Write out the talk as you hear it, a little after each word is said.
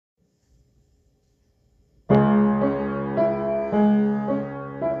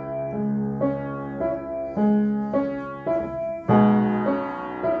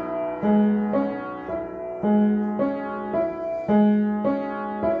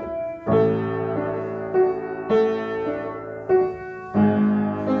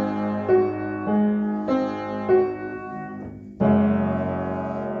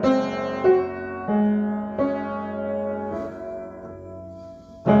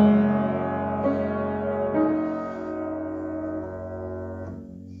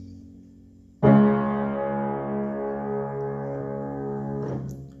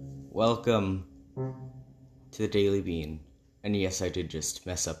Welcome to the Daily Bean. And yes, I did just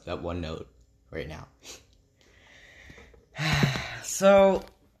mess up that one note right now. So,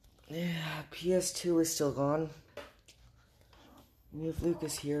 yeah, PS2 is still gone. We have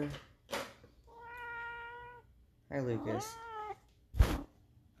Lucas here. Hi, Lucas.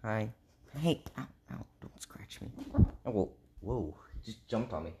 Hi. Hey, ow, don't scratch me. Oh, whoa, just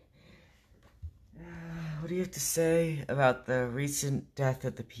jumped on me. What do you have to say about the recent death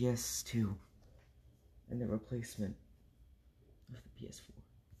of the PS2 and the replacement of the PS4?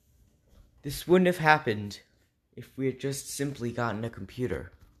 This wouldn't have happened if we had just simply gotten a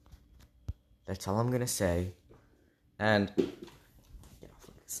computer. That's all I'm gonna say. And get off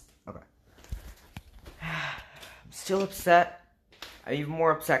of this. Okay. I'm still upset. I'm even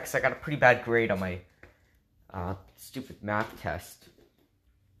more upset because I got a pretty bad grade on my stupid math test.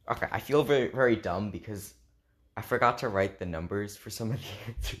 Okay, I feel very, very dumb because I forgot to write the numbers for some of the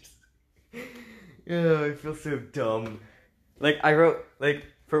answers. Yeah, I feel so dumb. Like, I wrote,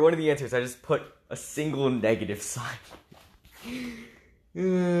 for one of the answers, I just put a single negative sign. I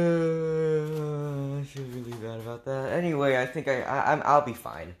feel really bad about that. Anyway, I think I'll be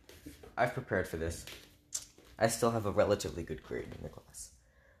fine. I've prepared for this. I still have a relatively good grade in the class.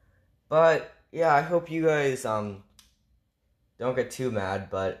 But, yeah, I hope you guys, don't get too mad,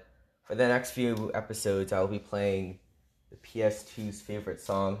 but for the next few episodes, I'll be playing the PS2's favorite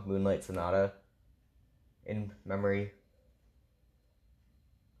song, Moonlight Sonata, in memory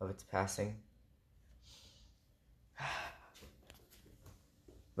of its passing.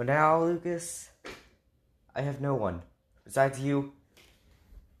 But now, Lucas, I have no one. Besides you,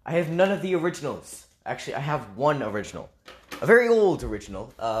 I have none of the originals. Actually, I have one original. A very old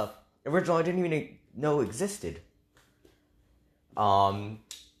original. Original I didn't even know existed.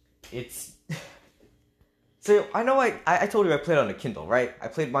 It's... So, I know I told you I played on a Kindle, right? I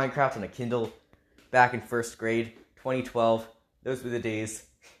played Minecraft on a Kindle back in first grade, 2012. Those were the days.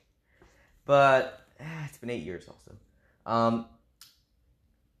 But, it's been 8 years also.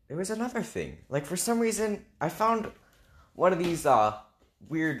 There was another thing. Like, for some reason, I found one of these,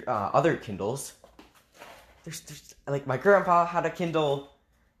 weird, other Kindles. There's, like, my grandpa had a Kindle.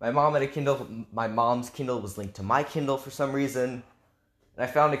 My mom had a Kindle. My mom's Kindle was linked to my Kindle for some reason. And I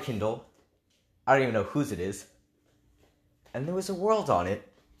found a Kindle. I don't even know whose it is. And there was a world on it,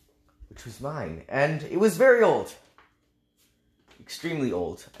 which was mine. And it was very old. Extremely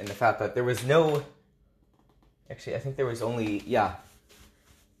old. And the fact that there was no... Actually, I think there was only... Yeah.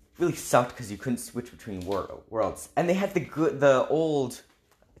 Really sucked because you couldn't switch between worlds. And they had the old...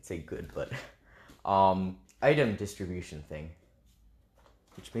 I'd say good, but... item distribution thing.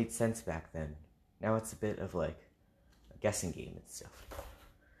 Which made sense back then. Now it's a bit of, like, a guessing game and stuff.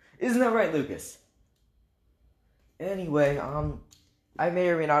 Isn't that right, Lucas? Anyway, I may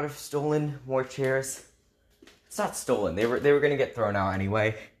or may not have stolen more chairs. It's not stolen. They were gonna get thrown out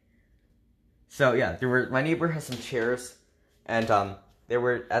anyway. So yeah, my neighbor has some chairs, and they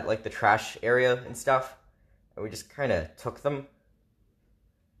were at like the trash area and stuff, and we just kind of took them.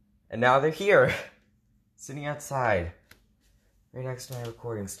 And now they're here, sitting outside, right next to my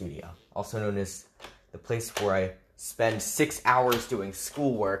recording studio, also known as the place where I spend 6 hours doing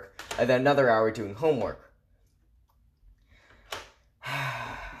schoolwork, and then another hour doing homework.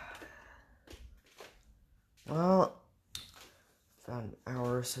 Well, found an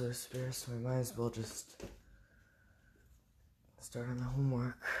hour or so spare, so I might as well just start on the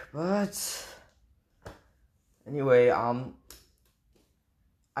homework. But anyway, I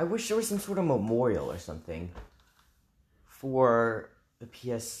wish there was some sort of memorial or something for the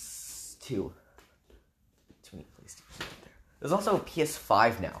PS2. Too many PlayStations out there. There's also a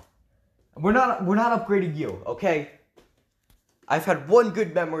PS5 now. We're not upgrading you, okay? I've had one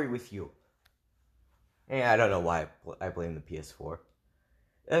good memory with you. And I don't know why I blame the PS4.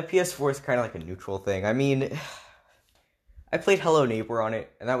 The PS4 is kind of like a neutral thing. I mean, I played Hello Neighbor on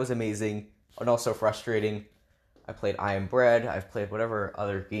it, and that was amazing, and also frustrating. I played I Am Bread. I've played whatever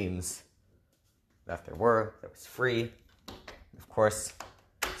other games that there were that was free. Of course,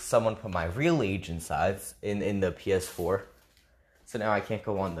 someone put my real age inside in the PS4, so now I can't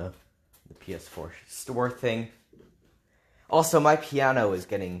go on the PS4 store thing. Also, my piano is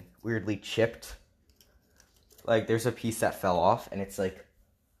getting weirdly chipped. Like, there's a piece that fell off, and it's, like,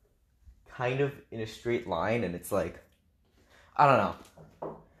 kind of in a straight line, and it's, like, I don't know.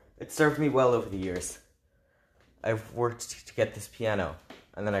 It served me well over the years. I've worked to get this piano,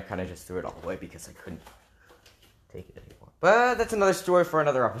 and then I kind of just threw it all away because I couldn't take it anymore. But that's another story for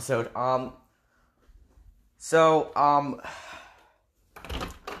another episode.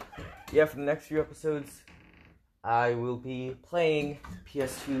 Yeah, for the next few episodes, I will be playing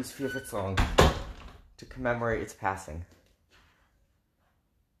PS2's favorite song to commemorate its passing.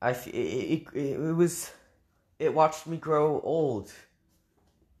 It watched me grow old.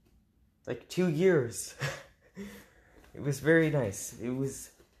 Like 2 years. It was very nice. It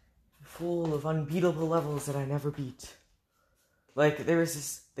was full of unbeatable levels that I never beat. Like, there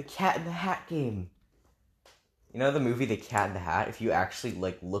was the Cat in the Hat game. You know the movie The Cat in the Hat? If you actually,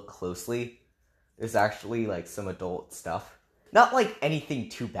 look closely, there's actually, some adult stuff. Not, anything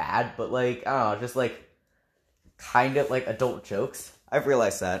too bad, but, I don't know, just, kind of, adult jokes. I've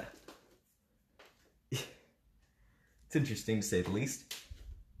realized that. It's interesting, to say the least.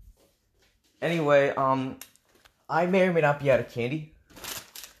 Anyway, I may or may not be out of candy.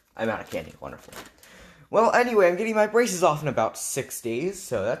 I'm out of candy. Wonderful. Well, anyway, I'm getting my braces off in about 6 days,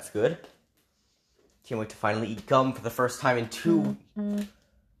 so that's good. Can't wait to finally eat gum for the first time in 2...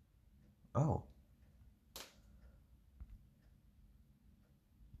 Oh.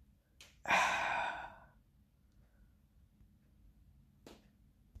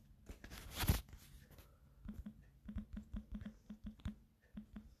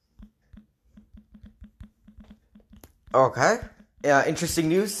 Okay. Interesting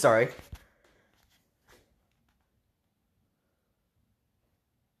news. Sorry.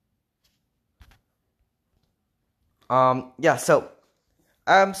 Yeah, so,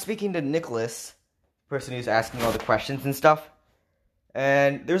 I'm speaking to Nicholas, the person who's asking all the questions and stuff,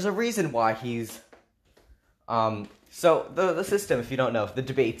 and there's a reason why he's, so, the system, if you don't know, the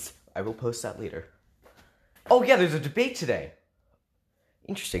debates, I will post that later. Oh, yeah, there's a debate today.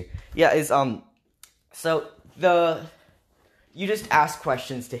 Interesting. Yeah, so, you just ask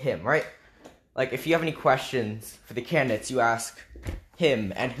questions to him, right? Like, if you have any questions for the candidates, you ask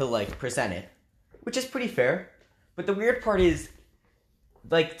him, and he'll, present it, which is pretty fair. But the weird part is,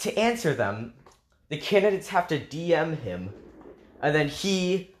 to answer them, the candidates have to DM him, and then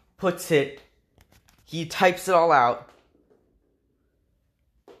he types it all out.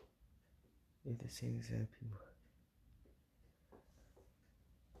 They're the same exact people.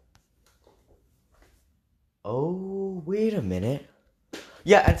 Oh, wait a minute.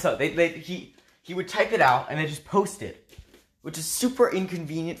 Yeah, and so he would type it out and then just post it, which is super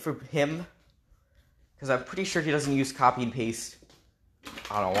inconvenient for him. Because I'm pretty sure he doesn't use copy and paste.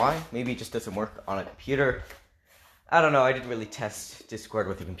 I don't know why. Maybe it just doesn't work on a computer. I don't know. I didn't really test Discord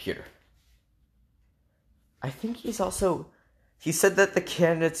with a computer. I think he said that the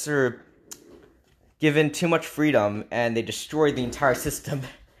candidates are given too much freedom and they destroyed the entire system.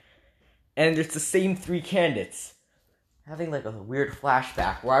 And it's the same 3 candidates. Having a weird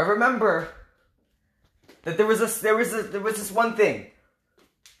flashback where I remember that there was this one thing.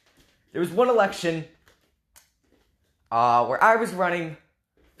 There was one election where I was running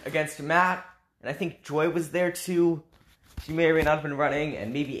against Matt, and I think Joy was there too. She may or may not have been running,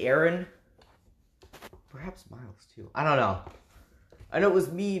 and maybe Aaron. Perhaps Miles too. I don't know. I know it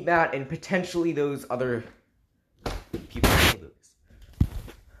was me, Matt, and potentially those other people.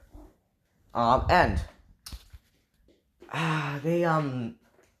 And they I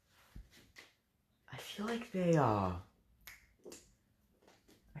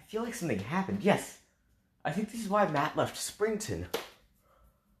feel like something happened. Yes. I think this is why Matt left Springton.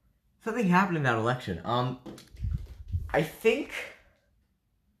 Something happened in that election. I think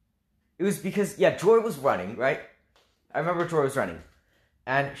it was because, Joy was running, right? I remember Joy was running.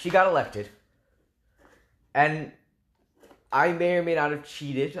 And she got elected. And I may or may not have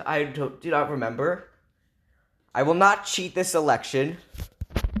cheated. I do not remember. I will not cheat this election.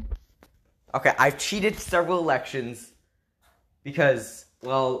 Okay, I've cheated several elections because,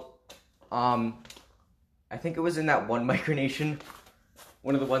 I think it was in that one micronation.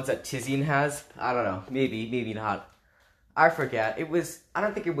 One of the ones that Tizian has. I don't know. Maybe not. I forget. I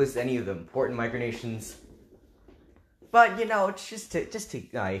don't think it was any of the important micronations. But, it's just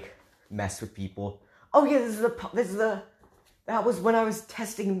to mess with people. Oh, yeah, that was when I was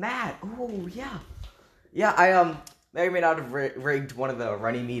testing Matt. Oh, yeah. Yeah, I, may or may not have rigged one of the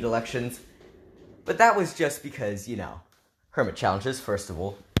Runnymede elections. But that was just because, Hermit challenges, first of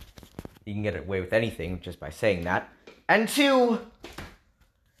all. You can get away with anything just by saying that. And 2,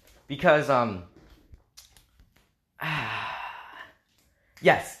 because,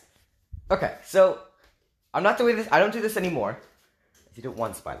 yes. Okay, so, I'm not doing this, I don't do this anymore. I did it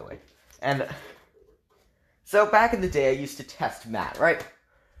once, by the way. And, so back in the day, I used to test Matt, right?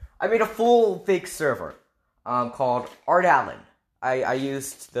 I made a full fake server, called Art Allen. I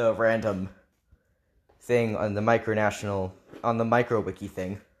used the random thing on the micro wiki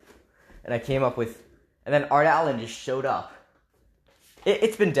thing. And I came up with, and then Art Allen just showed up.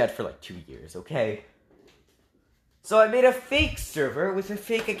 It's been dead for 2 years, okay? So I made a fake server with a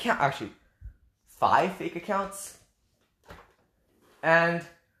fake account. Actually, 5 fake accounts. And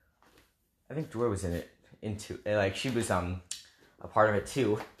I think Joy was she was a part of it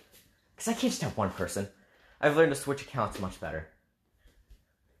too. Because I can't just have one person. I've learned to switch accounts much better.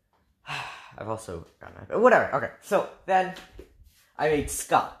 I've also gotten whatever. Okay, so then I made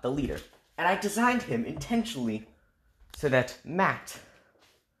Scott the leader. And I designed him intentionally so that Matt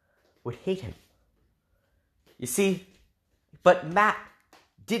would hate him. You see, but Matt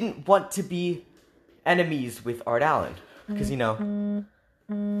didn't want to be enemies with Art Allen. Because, hold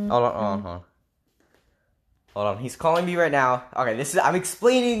on. He's calling me right now. Okay, I'm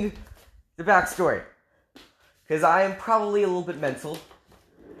explaining the backstory. Because I am probably a little bit mental.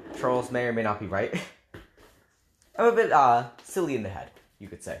 Charles may or may not be right. I'm a bit, silly in the head, you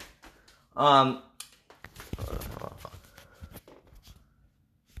could say.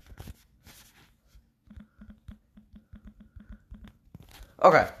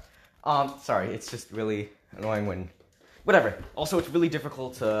 Okay. Sorry, it's just really annoying when... Whatever. Also, it's really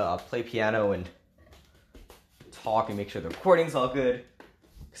difficult to play piano and talk and make sure the recording's all good.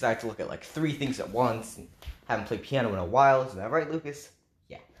 Because I have to look at, 3 things at once and haven't played piano in a while. Isn't that right, Lucas?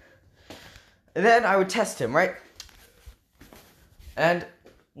 Yeah. And then I would test him, right? And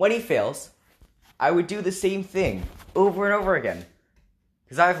when he fails, I would do the same thing over and over again.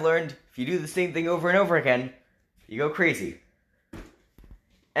 Because I've learned, if you do the same thing over and over again, you go crazy.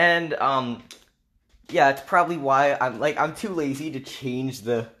 And, yeah, it's probably why I'm too lazy to change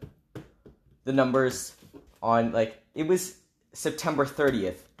the numbers on, it was September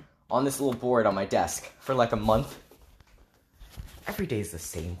 30th on this little board on my desk for, a month. Every day is the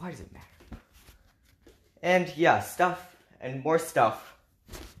same. Why does it matter? And, yeah, stuff and more stuff.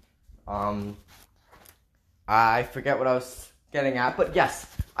 I forget what I was getting at, but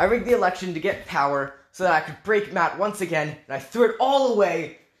yes, I rigged the election to get power so that I could break Matt once again, and I threw it all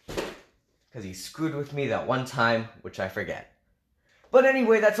away because he screwed with me that one time, which I forget. But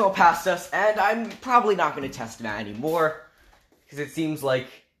anyway, that's all past us, and I'm probably not going to test Matt anymore, because it seems like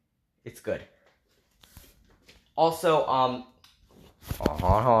it's good. Also, hold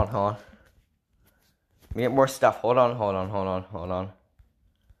on. Let me get more stuff. Hold on. Hold on.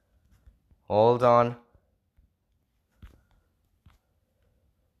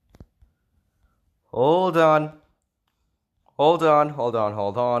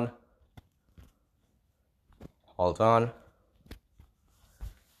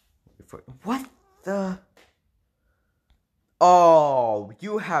 What the? Oh,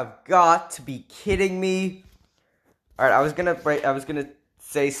 you have got to be kidding me. Alright, I was gonna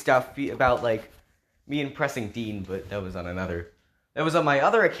say stuff about, me impressing Dean, but that was on my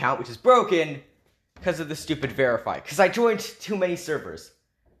other account, which is broken because of the stupid verify. Because I joined too many servers.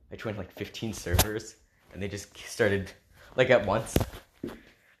 I joined 15 servers, and they just started, at once. They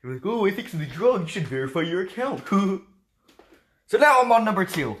were like, oh, I think something's wrong, you should verify your account. So now I'm on number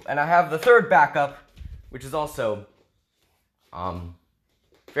 2, and I have the 3rd backup, which is also,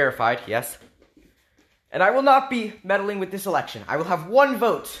 verified, yes. And I will not be meddling with this election. I will have 1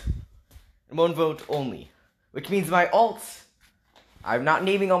 vote, and 1 vote only. Which means my alts, I'm not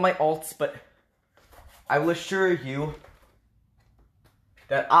naming all my alts, but I will assure you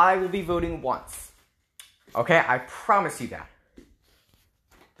that I will be voting once. Okay, I promise you that.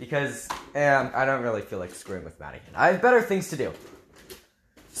 Because, I don't really feel like screwing with Matt again. I have better things to do.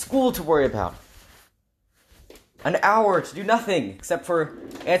 School to worry about. An hour to do nothing, except for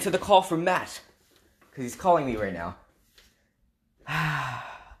answer the call from Matt. Because he's calling me right now.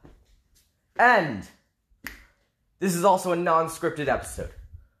 And this is also a non-scripted episode.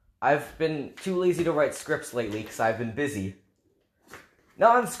 I've been too lazy to write scripts lately because I've been busy.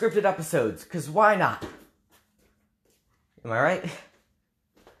 Non-scripted episodes, because why not? Am I right?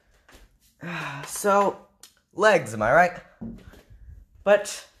 So, legs, am I right?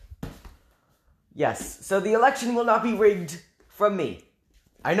 But, yes, so the election will not be rigged from me.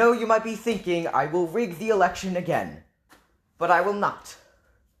 I know you might be thinking I will rig the election again, but I will not.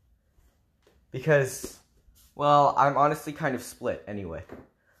 Because, well, I'm honestly kind of split anyway.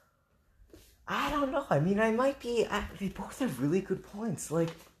 I don't know, I mean, I might be, they both have really good points, I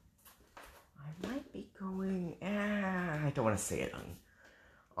might be going, I don't want to say it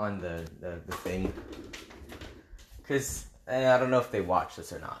on the thing, because, I don't know if they watch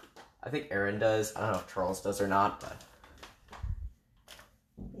this or not. I think Aaron does, I don't know if Charles does or not, but,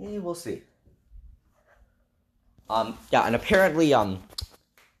 yeah, we'll see. Yeah, and apparently,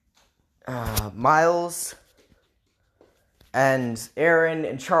 Miles, and Aaron,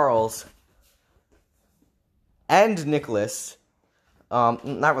 and Charles, and Nicholas,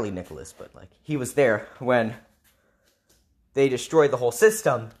 not really Nicholas, but, he was there when they destroyed the whole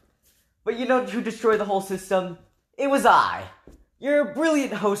system. But you know who destroyed the whole system? It was I, your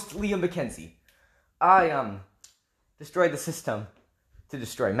brilliant host, Liam McKenzie. I, destroyed the system to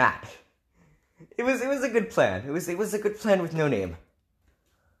destroy Matt. It was a good plan. It was a good plan with no name.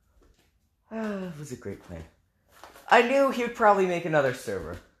 It was a great plan. I knew he would probably make another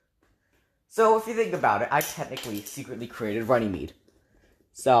server. So if you think about it, I technically secretly created Runnymede.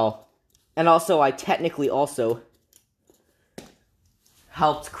 So, and also I technically also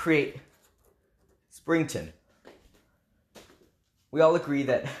helped create Springton. We all agree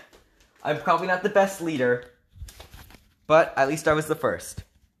that I'm probably not the best leader, but at least I was the first.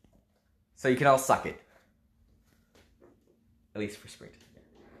 So you can all suck it. At least for Springton.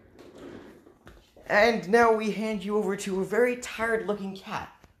 And now we hand you over to a very tired-looking cat.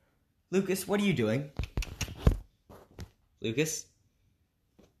 Lucas, what are you doing? Lucas?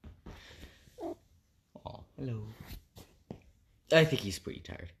 Oh, hello. I think he's pretty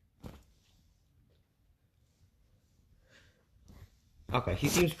tired. Okay, he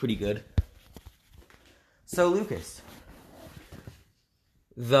seems pretty good. So, Lucas,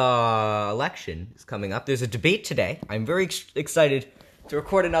 the election is coming up. There's a debate today. I'm very excited to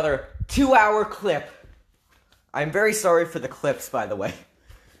record another 2-hour clip. I'm very sorry for the clips, by the way,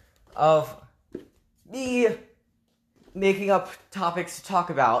 of me making up topics to talk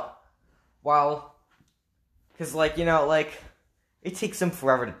about while, because, like, you know, like, it takes them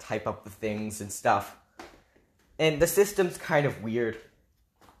forever to type up the things and stuff. And the system's kind of weird.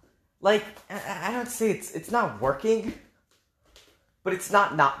 Like, I don't say it's not working, but it's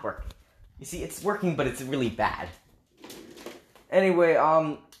not working. You see, it's working, but it's really bad. Anyway,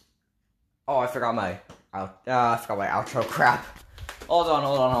 oh, I forgot my outro crap. Hold on.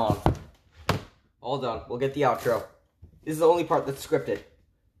 Hold on, we'll get the outro. This is the only part that's scripted.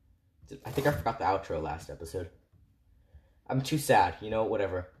 I think I forgot the outro last episode. I'm too sad, you know,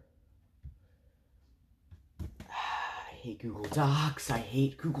 whatever. I hate Google Docs. I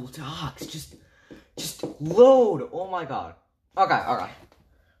hate Google Docs. Just load. Oh my god. Okay.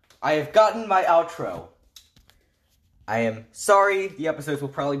 I have gotten my outro. I am sorry. The episodes will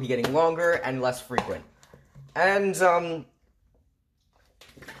probably be getting longer and less frequent. And,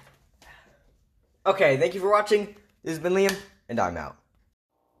 okay, thank you for watching. This has been Liam, and I'm out.